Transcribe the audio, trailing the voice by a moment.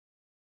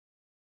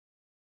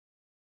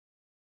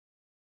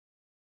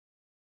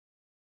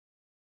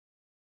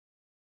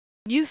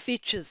New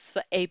features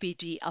for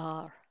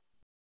ABDR.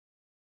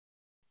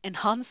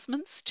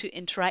 Enhancements to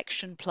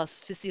interaction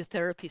plus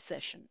physiotherapy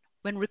session.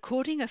 When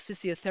recording a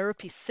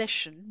physiotherapy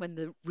session, when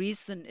the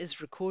reason is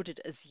recorded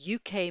as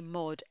UK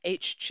mod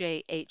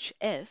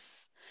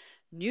HJHS,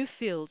 new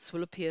fields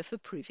will appear for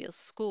previous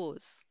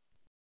scores.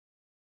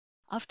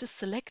 After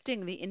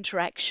selecting the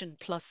interaction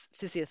plus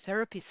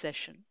physiotherapy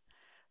session,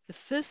 the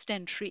first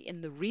entry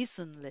in the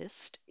reason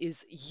list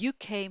is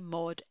UK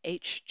mod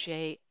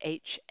HJHS.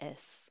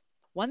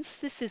 Once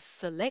this is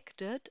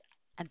selected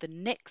and the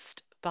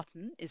Next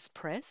button is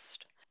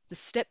pressed, the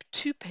Step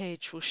 2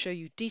 page will show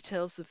you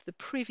details of the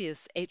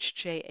previous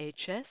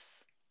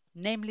HJHS,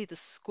 namely the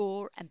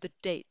score and the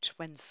date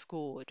when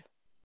scored.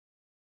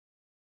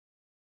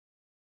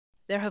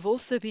 There have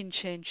also been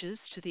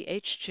changes to the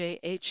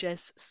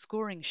HJHS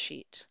scoring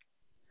sheet.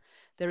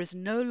 There is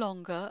no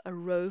longer a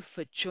row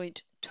for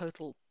joint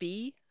total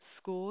B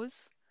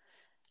scores,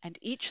 and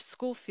each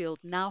score field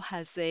now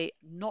has a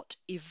Not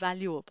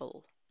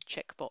Evaluable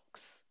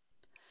checkbox.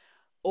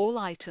 All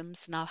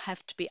items now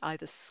have to be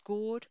either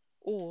scored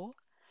or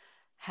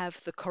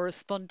have the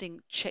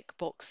corresponding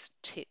checkbox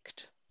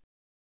ticked.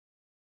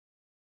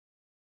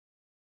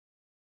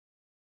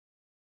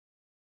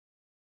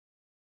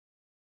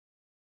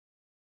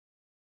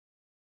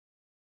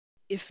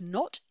 If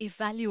Not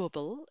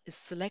Evaluable is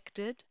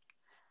selected,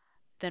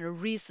 then a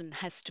reason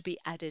has to be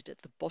added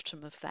at the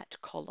bottom of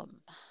that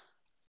column.